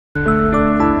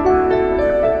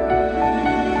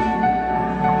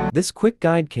This quick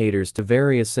guide caters to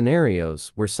various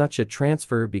scenarios where such a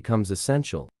transfer becomes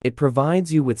essential. It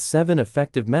provides you with 7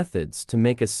 effective methods to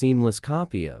make a seamless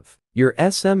copy of your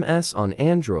SMS on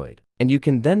Android, and you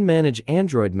can then manage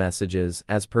Android messages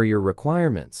as per your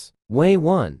requirements. Way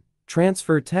 1.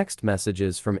 Transfer text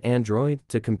messages from Android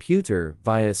to computer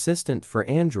via Assistant for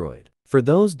Android. For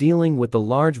those dealing with a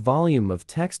large volume of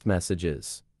text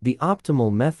messages, the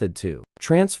optimal method to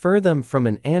transfer them from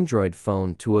an Android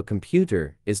phone to a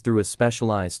computer is through a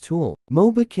specialized tool,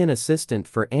 Mobikin Assistant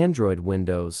for Android,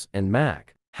 Windows, and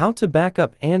Mac. How to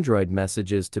backup Android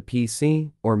messages to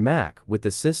PC or Mac with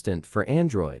Assistant for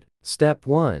Android. Step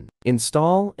 1.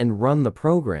 Install and run the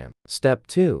program. Step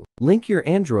 2. Link your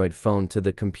Android phone to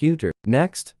the computer.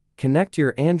 Next, connect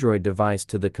your Android device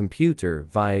to the computer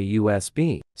via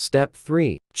USB. Step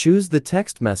 3. Choose the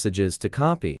text messages to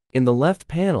copy. In the left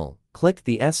panel, click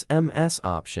the SMS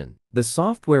option. The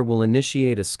software will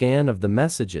initiate a scan of the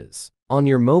messages on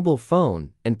your mobile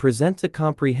phone and present a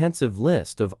comprehensive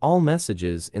list of all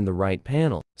messages in the right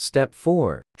panel. Step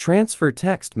 4. Transfer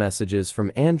text messages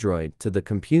from Android to the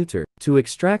computer. To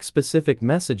extract specific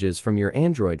messages from your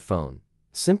Android phone,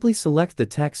 simply select the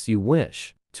text you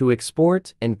wish to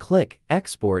export and click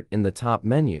Export in the top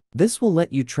menu. This will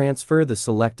let you transfer the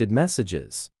selected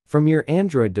messages from your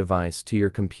Android device to your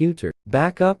computer.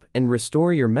 Backup and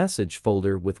restore your message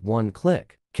folder with one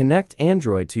click. Connect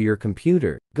Android to your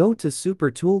computer. Go to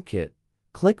Super Toolkit,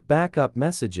 click Backup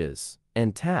Messages,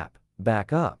 and tap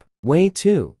Backup. Way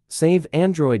 2. Save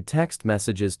Android text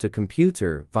messages to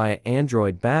computer via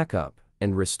Android Backup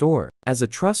and Restore. As a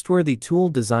trustworthy tool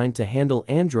designed to handle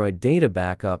Android data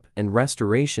backup and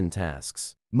restoration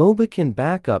tasks, Mobikin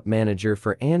Backup Manager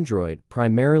for Android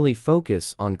primarily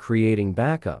focus on creating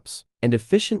backups and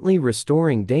efficiently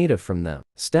restoring data from them.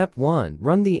 Step 1.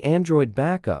 Run the Android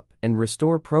Backup and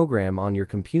Restore program on your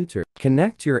computer.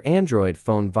 Connect your Android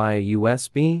phone via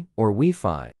USB or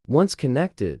Wi-Fi. Once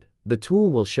connected, the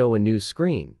tool will show a new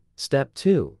screen. Step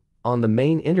 2. On the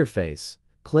main interface,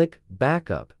 click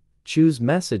Backup. Choose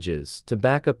Messages to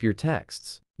backup your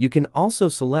texts. You can also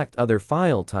select other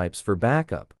file types for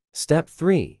backup. Step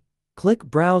 3. Click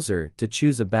Browser to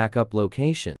choose a backup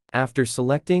location. After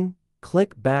selecting,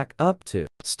 click Back Up to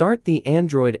start the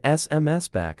Android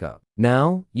SMS backup.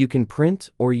 Now, you can print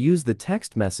or use the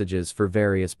text messages for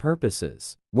various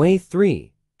purposes. Way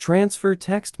 3. Transfer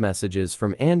text messages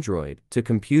from Android to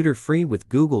computer free with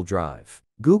Google Drive.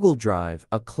 Google Drive,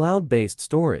 a cloud-based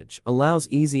storage, allows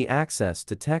easy access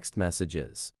to text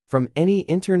messages from any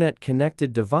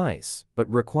internet-connected device, but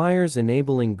requires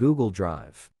enabling Google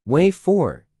Drive. Way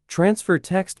 4. Transfer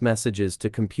text messages to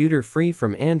computer free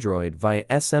from Android via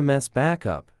SMS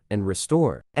Backup and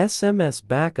Restore. SMS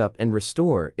Backup and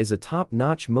Restore is a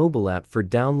top-notch mobile app for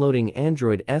downloading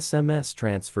Android SMS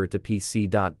transfer to PC.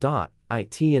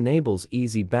 It enables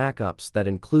easy backups that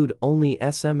include only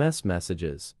SMS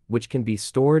messages, which can be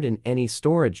stored in any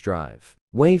storage drive.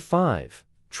 Way 5.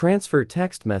 Transfer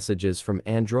text messages from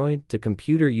Android to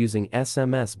computer using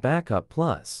SMS Backup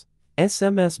Plus.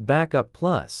 SMS Backup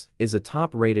Plus is a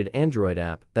top-rated Android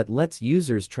app that lets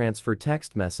users transfer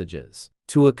text messages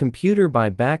to a computer by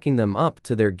backing them up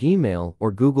to their Gmail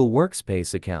or Google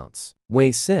Workspace accounts.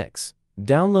 Way 6.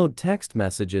 Download text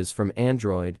messages from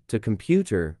Android to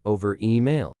computer over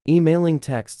email. Emailing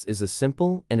texts is a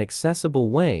simple and accessible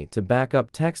way to back up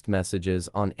text messages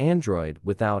on Android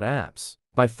without apps.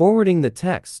 By forwarding the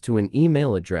texts to an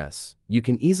email address, you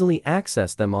can easily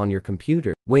access them on your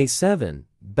computer. Way 7.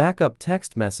 Backup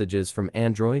text messages from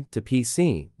Android to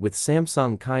PC with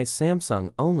Samsung KAIS.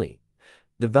 Samsung only.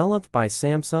 Developed by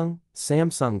Samsung,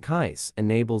 Samsung KAIS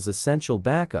enables essential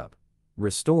backup,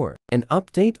 restore, and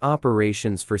update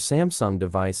operations for Samsung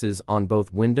devices on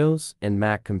both Windows and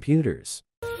Mac computers.